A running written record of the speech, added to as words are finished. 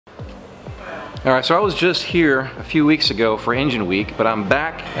Alright, so I was just here a few weeks ago for Engine Week, but I'm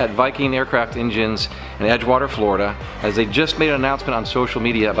back at Viking Aircraft Engines in Edgewater, Florida, as they just made an announcement on social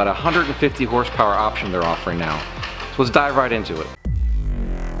media about a 150 horsepower option they're offering now. So let's dive right into it.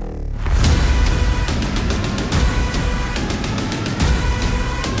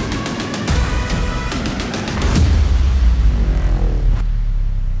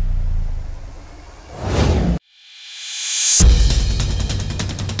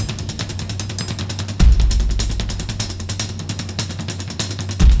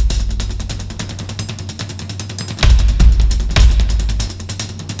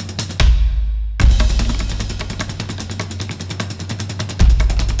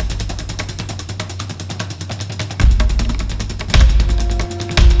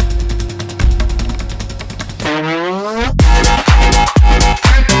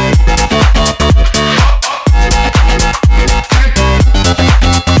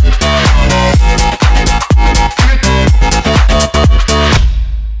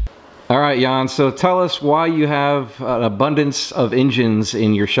 Alright, Jan, so tell us why you have an abundance of engines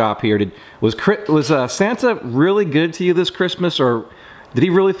in your shop here. Was Santa really good to you this Christmas, or did he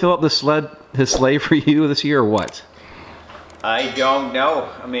really fill up his sleigh for you this year, or what? I don't know.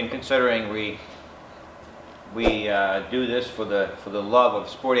 I mean, considering we do this for the love of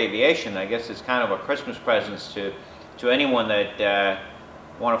sport aviation, I guess it's kind of a Christmas present to anyone that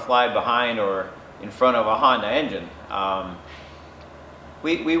want to fly behind or in front of a Honda engine.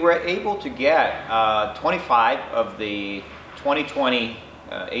 We were able to get 25 of the 2020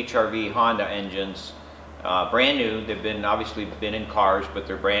 HRV Honda engines, brand new. They've obviously been in cars, but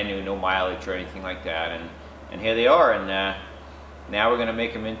they're brand new, no mileage or anything like that. And here they are. And now we're going to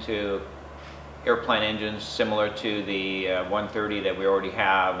make them into airplane engines similar to the 130 that we already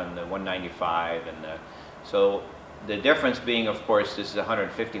have, and the 195. So the difference being, of course, this is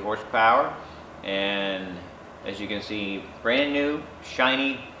 150 horsepower, and as you can see, brand new,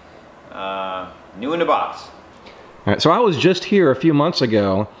 shiny, new in the box. All right, so I was just here a few months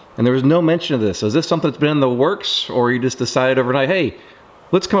ago, and there was no mention of this. Is this something that's been in the works, or you just decided overnight, hey,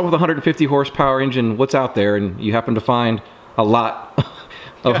 let's come up with a 150 horsepower engine, what's out there, and you happen to find a lot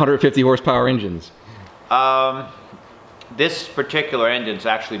of 150 horsepower engines? This particular engine's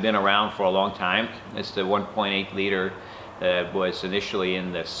actually been around for a long time. It's the 1.8 liter that was initially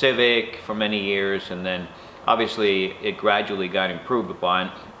in the Civic for many years, and then obviously it gradually got improved upon.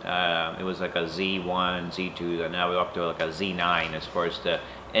 It was like a Z1, Z2, and now we're up to like a Z9 as far as the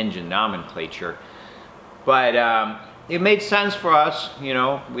engine nomenclature. But it made sense for us. You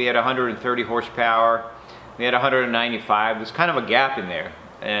know, we had 130 horsepower, we had 195. There's kind of a gap in there,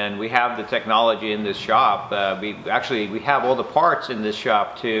 and we have the technology in this shop. We have all the parts in this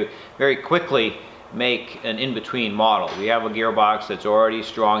shop to very quickly make an in-between model. We have a gearbox that's already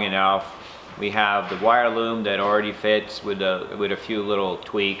strong enough. We have the wire loom that already fits with a few little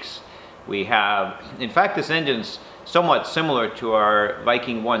tweaks. We have, in fact, this engine's somewhat similar to our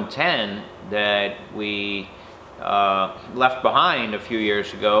Viking 110 that we left behind a few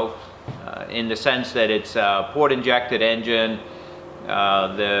years ago, in the sense that it's a port-injected engine.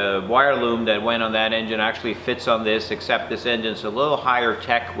 The wire loom that went on that engine actually fits on this, except this engine's a little higher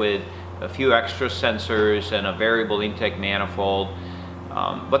tech with a few extra sensors and a variable intake manifold.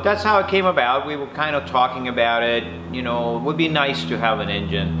 But that's how it came about. We were kind of talking about it. You know, it would be nice to have an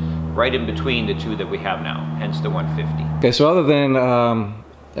engine right in between the two that we have now, hence the 150. Okay, so other than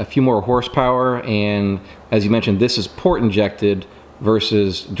a few more horsepower, and as you mentioned, this is port injected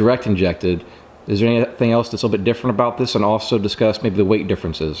versus direct injected, is there anything else that's a little bit different about this, and also discuss maybe the weight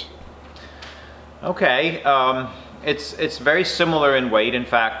differences? Okay, it's very similar in weight. In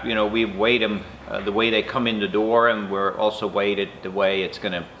fact, you know, we've weighed them the way they come in the door, and we're also weighted the way it's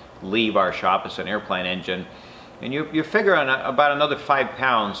going to leave our shop as an airplane engine. And you figure on about another 5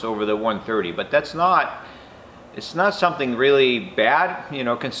 pounds over the 130, but it's not something really bad, you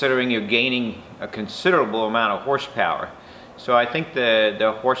know, considering you're gaining a considerable amount of horsepower. So I think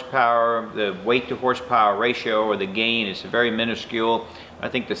the horsepower, the weight to horsepower ratio, or the gain, is very minuscule. I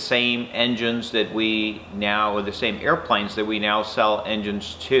think the same engines that we now, or the same airplanes that we now sell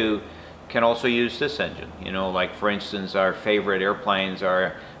engines to, can also use this engine. You know, like for instance, our favorite airplanes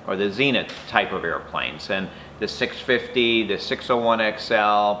are the Zenith type of airplanes, and the 650, the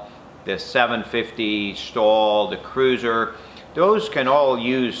 601XL, the 750 Stall, the Cruiser. Those can all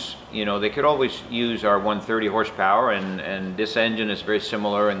use, you know, they could always use our 130 horsepower, and this engine is very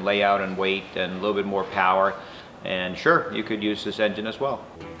similar in layout and weight and a little bit more power. And sure, you could use this engine as well.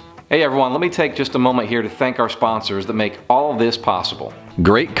 Hey everyone, let me take just a moment here to thank our sponsors that make all of this possible.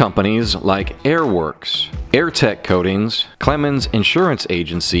 Great companies like Airworx, Airtech Coatings, Clemens Insurance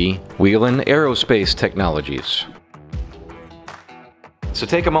Agency, Whelen Aerospace Technologies. So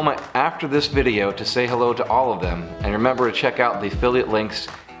take a moment after this video to say hello to all of them, and remember to check out the affiliate links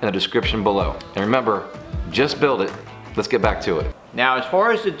in the description below. And remember, just build it. Let's get back to it. Now, as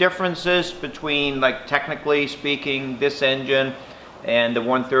far as the differences between, like, technically speaking, this engine and the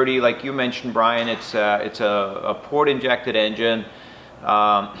 130, like you mentioned, Brian, it's a port-injected engine.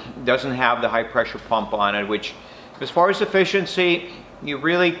 Doesn't have the high-pressure pump on it, which, as far as efficiency, you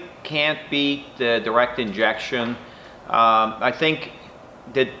really can't beat the direct injection. I think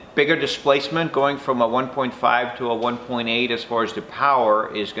the bigger displacement going from a 1.5 to a 1.8 as far as the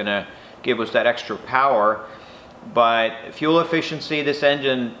power is going to give us that extra power. But fuel efficiency, this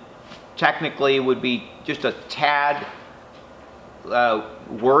engine technically would be just a tad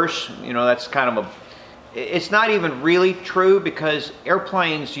worse. You know, that's kind of it's not even really true, because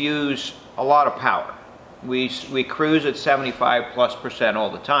airplanes use a lot of power. We cruise at 75+%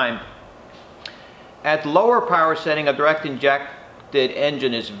 all the time. At lower power setting, a direct injected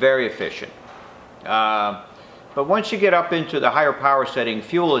engine is very efficient. But once you get up into the higher power setting,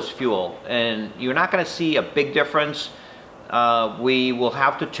 fuel is fuel, and you're not going to see a big difference. We will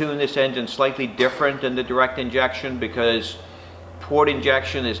have to tune this engine slightly different than the direct injection, because port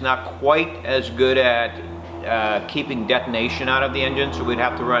injection is not quite as good at keeping detonation out of the engine, so we'd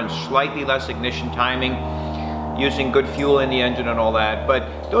have to run slightly less ignition timing, using good fuel in the engine and all that.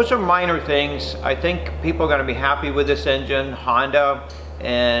 But those are minor things. I think people are going to be happy with this engine. Honda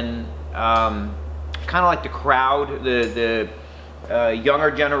and kind of like the crowd, the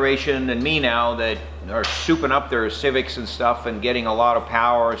younger generation than me now, that are souping up their Civics and stuff and getting a lot of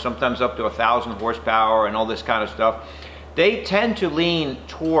power, sometimes up to 1,000 horsepower and all this kind of stuff. They tend to lean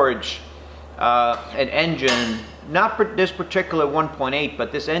towards an engine, not this particular 1.8,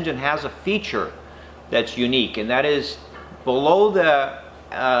 but this engine has a feature that's unique, and that is below the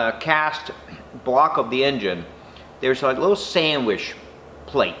cast block of the engine, there's a little sandwich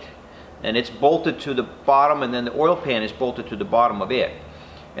plate, and it's bolted to the bottom, and then the oil pan is bolted to the bottom of it.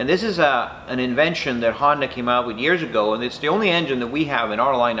 And this is an invention that Honda came out with years ago, and it's the only engine that we have in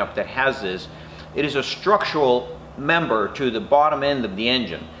our lineup that has this. It is a structural member to the bottom end of the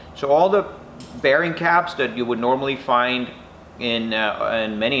engine. So all the bearing caps that you would normally find in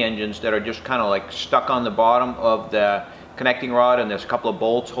many engines that are just kind of like stuck on the bottom of the connecting rod, and there's a couple of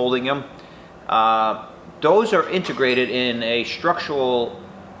bolts holding them, those are integrated in a structural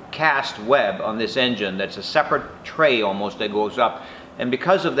cast web on this engine that's a separate tray almost that goes up. And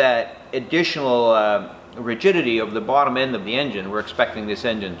because of that additional rigidity of the bottom end of the engine, we're expecting this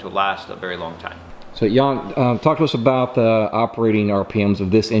engine to last a very long time. So Jan, talk to us about the operating RPMs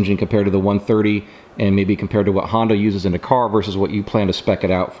of this engine compared to the 130, and maybe compared to what Honda uses in a car versus what you plan to spec it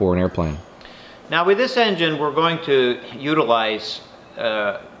out for an airplane. Now with this engine, we're going to utilize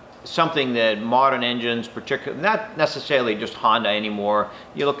something that modern engines, particularly, not necessarily just Honda anymore.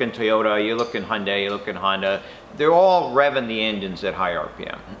 You look in Toyota, you look in Hyundai, you look in Honda, they're all revving the engines at high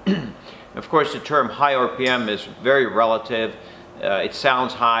RPM. Of course, the term high RPM is very relative. It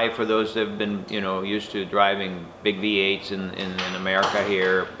sounds high for those that have been, you know, used to driving big V8s in America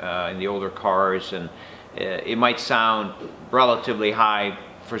here, in the older cars, and it might sound relatively high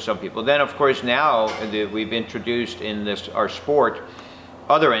for some people. Then, of course, now we've introduced in our sport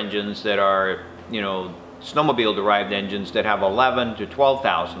other engines that are, you know, snowmobile-derived engines that have 11 to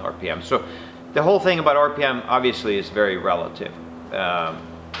 12,000 RPM. So the whole thing about RPM obviously is very relative.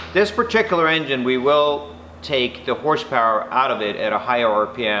 This particular engine, we will take the horsepower out of it at a higher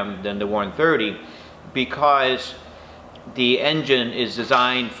RPM than the 130, because the engine is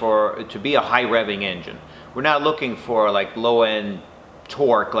designed to be a high revving engine. We're not looking for like low-end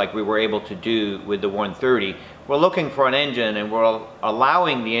torque like we were able to do with the 130. We're looking for an engine, and we're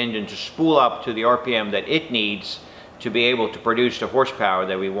allowing the engine to spool up to the RPM that it needs to be able to produce the horsepower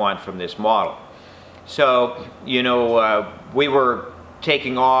that we want from this model. So, you know, we were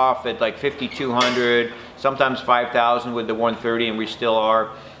taking off at like 5,200, sometimes 5,000 with the 130, and we still are.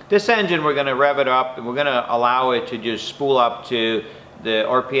 This engine, we're going to rev it up, and we're going to allow it to just spool up to the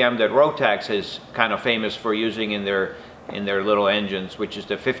RPM that Rotax is kind of famous for using in their little engines, which is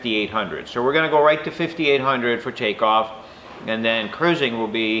the 5,800. So we're going to go right to 5,800 for takeoff, and then cruising will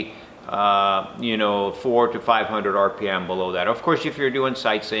be you know, 400 to 500 RPM below that. Of course, if you're doing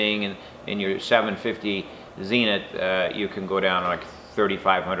sightseeing and your 750 Zenith, you can go down like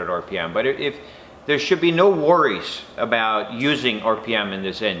 3,500 RPM. But if there should be no worries about using RPM in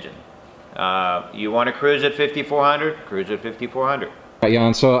this engine. You want to cruise at 5,400? Cruise at 5,400. Right,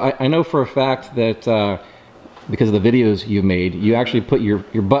 Jan, so I know for a fact that because of the videos you've made, you actually put your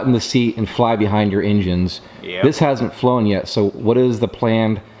butt in the seat and fly behind your engines. Yep. This hasn't flown yet, so what is the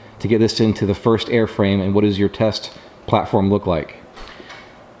plan to get this into the first airframe, and what does your test platform look like?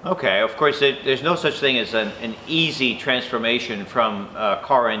 Okay, of course there's no such thing as an easy transformation from a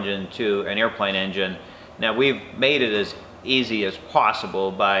car engine to an airplane engine. Now we've made it as easy as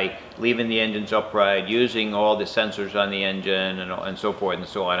possible by leaving the engines upright, using all the sensors on the engine and so forth and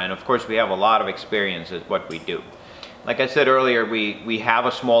so on. And of course we have a lot of experience at what we do. Like I said earlier, we have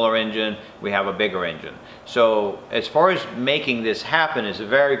a smaller engine, we have a bigger engine. So as far as making this happen is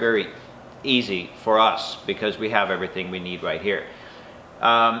very, very easy for us because we have everything we need right here.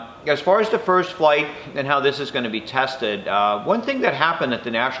 As far as the first flight and how this is going to be tested, one thing that happened at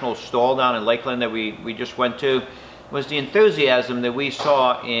the National Stall down in Lakeland that we just went to was the enthusiasm that we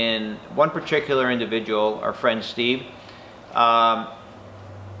saw in one particular individual, our friend Steve.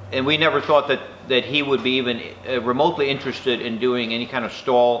 And we never thought that he would be even remotely interested in doing any kind of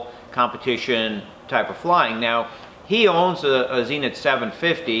stall competition type of flying. Now, he owns a Zenith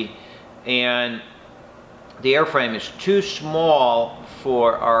 750, and the airframe is too small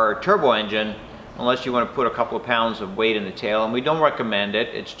for our turbo engine unless you want to put a couple of pounds of weight in the tail, and we don't recommend it.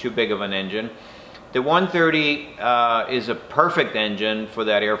 It's too big of an engine. The 130 is a perfect engine for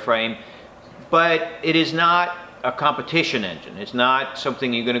that airframe, but it is not a competition engine. It's not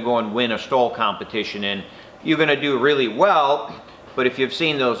something you're going to go and win a stall competition in. You're going to do really well, but if you've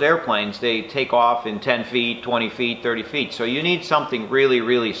seen those airplanes, they take off in 10 feet, 20 feet, 30 feet. So you need something really,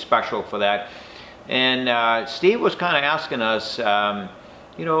 really special for that. And Steve was kind of asking us,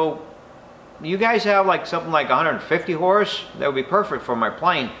 you know, you guys have like something like 150 horse? That would be perfect for my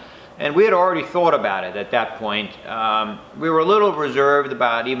plane. And we had already thought about it at that point. We were a little reserved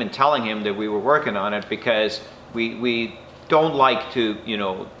about even telling him that we were working on it because we don't like to, you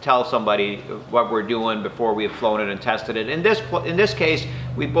know, tell somebody what we're doing before we have flown it and tested it. In this case,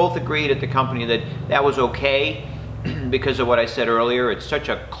 we both agreed at the company that that was okay because of what I said earlier. It's such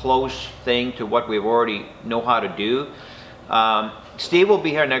a close thing to what we already know how to do. Steve will be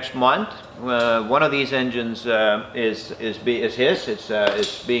here next month. One of these engines is his.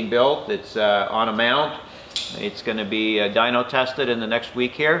 It's being built. It's on a mount. It's going to be dyno tested in the next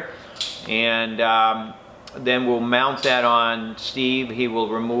week here, and then we'll mount that on Steve. He will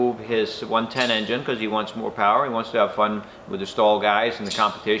remove his 110 engine because he wants more power. He wants to have fun with the stall guys and the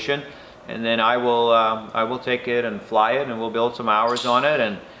competition. And then I will take it and fly it, and we'll build some hours on it,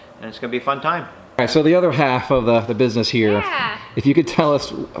 and it's going to be a fun time. All right, so the other half of the business here, yeah. If you could tell us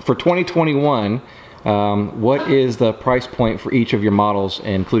for 2021, what is the price point for each of your models,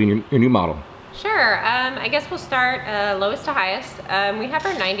 including your new model? Sure. I guess we'll start lowest to highest. We have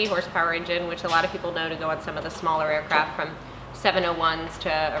our 90 horsepower engine, which a lot of people know to go on some of the smaller aircraft, from 701s to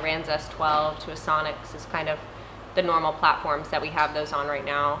a Rans 12 to a Sonics is kind of the normal platforms that we have those on right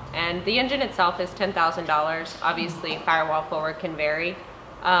now. And the engine itself is $10,000. Obviously, firewall forward can vary,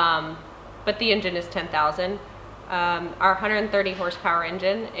 but the engine is $10,000. Our 130 horsepower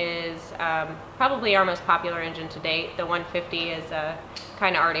engine is probably our most popular engine to date. The 150 is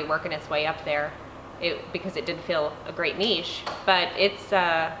kind of already working its way up there because it did fill a great niche, but it's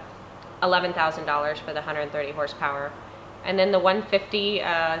 $11,000 for the 130 horsepower. And then the 150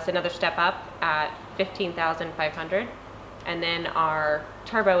 is another step up at $15,500. And then our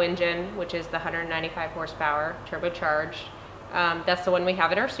turbo engine, which is the 195 horsepower turbocharged, that's the one we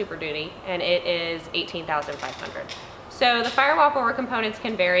have in our Super Duty, and it is $18,500. So the firewall forward components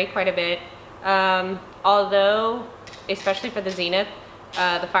can vary quite a bit, although, especially for the Zenith,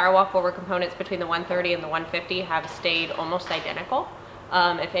 the firewall forward components between the 130 and the 150 have stayed almost identical.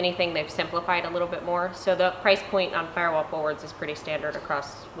 If anything, they've simplified a little bit more. So the price point on firewall forwards is pretty standard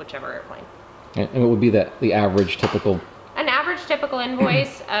across whichever airplane. And what would be the average typical? An average typical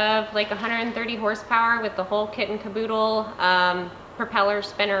invoice of like 130 horsepower with the whole kit and caboodle, propeller,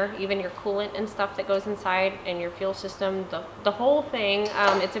 spinner, even your coolant and stuff that goes inside, and your fuel system, the whole thing.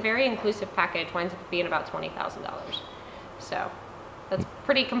 It's a very inclusive package, winds up being about $20,000. So that's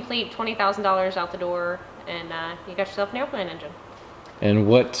pretty complete, $20,000 out the door, and you got yourself an airplane engine. And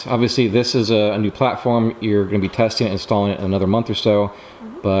what, obviously this is a new platform, you're going to be testing it, installing it in another month or so,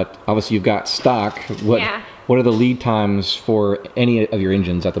 but obviously you've got stock. What are the lead times for any of your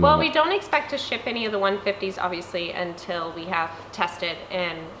engines at the moment? Well, we don't expect to ship any of the 150s, obviously, until we have tested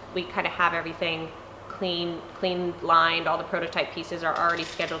and we kind of have everything clean lined. All the prototype pieces are already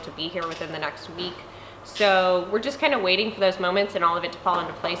scheduled to be here within the next week. So we're just kind of waiting for those moments and all of it to fall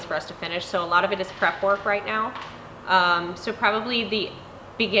into place for us to finish. So a lot of it is prep work right now. So probably the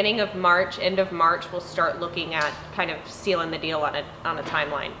beginning of March, end of March, we'll start looking at kind of sealing the deal on a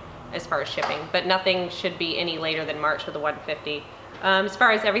timeline as far as shipping. But nothing should be any later than March with the 150. As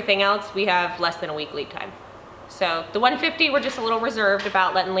far as everything else, we have less than a week lead time. So the 150, we're just a little reserved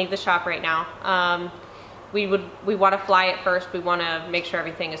about letting leave the shop right now. We want to fly it first. We want to make sure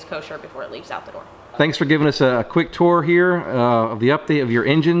everything is kosher before it leaves out the door. Thanks for giving us a quick tour here of the update of your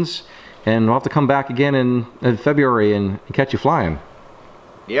engines. And we'll have to come back again in February and catch you flying.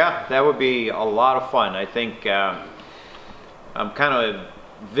 Yeah, that would be a lot of fun. I think I'm kind of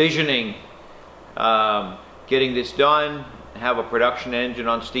visioning getting this done, have a production engine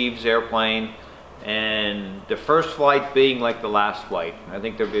on Steve's airplane, and the first flight being like the last flight. I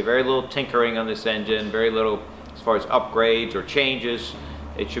think there'll be very little tinkering on this engine, very little as far as upgrades or changes.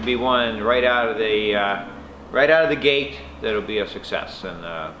 It should be one right out of the gate that'll be a success, and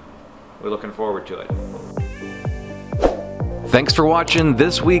we're looking forward to it. Thanks for watching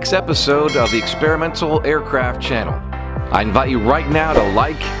this week's episode of the Experimental Aircraft Channel. I invite you right now to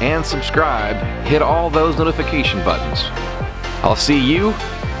like and subscribe, hit all those notification buttons. I'll see you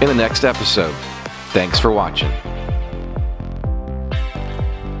in the next episode. Thanks for watching.